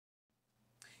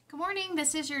Good morning.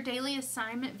 This is your daily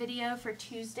assignment video for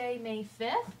Tuesday, May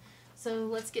 5th. So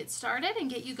let's get started and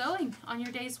get you going on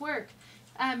your day's work.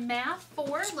 Math 4,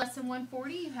 lesson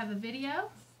 140, you have a video.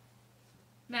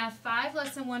 Math 5,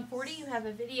 lesson 140, you have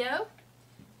a video.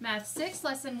 Math 6,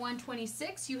 lesson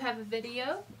 126, you have a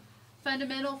video.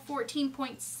 Fundamental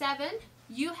 14.7,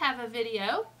 you have a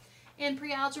video. And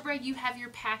pre-algebra, you have your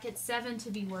packet 7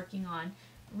 to be working on.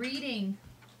 Reading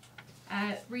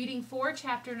 4,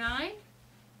 chapter 9.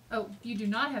 Oh, you do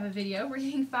not have a video.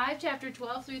 Reading 5, chapter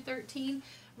 12 through 13.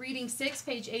 Reading 6,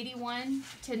 page 81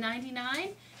 to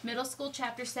 99. Middle school,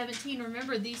 chapter 17.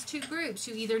 Remember, these two groups,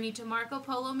 you either need to Marco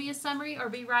Polo me a summary or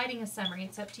be writing a summary.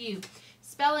 It's up to you.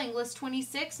 Spelling, list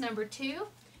 26, number 2.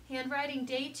 Handwriting,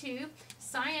 day 2.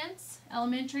 Science,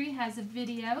 elementary, has a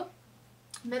video.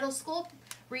 Middle school,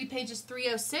 read pages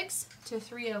 306 to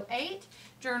 308.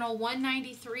 Journal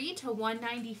 193 to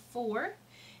 194.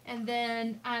 And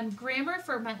then grammar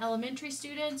for my elementary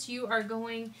students, you are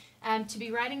going to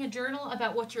be writing a journal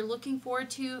about what you're looking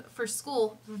forward to for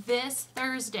school this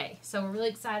Thursday. So we're really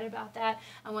excited about that.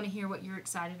 I want to hear what you're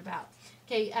excited about.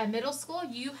 Okay, middle school,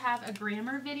 you have a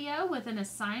grammar video with an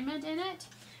assignment in it.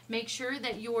 Make sure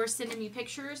that you're sending me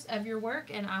pictures of your work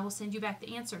and I will send you back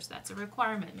the answers. That's a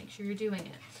requirement. Make sure you're doing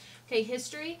it. Okay,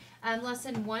 history,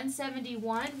 lesson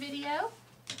 171 video.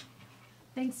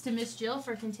 Thanks to Miss Jill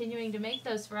for continuing to make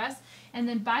those for us. And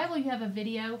then Bible, you have a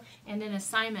video and an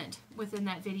assignment within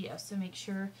that video. So make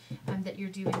sure that you're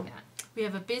doing that. We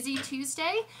have a busy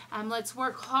Tuesday. Let's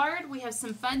work hard. We have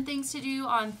some fun things to do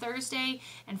on Thursday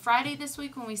and Friday this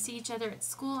week when we see each other at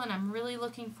school, and I'm really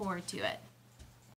looking forward to it.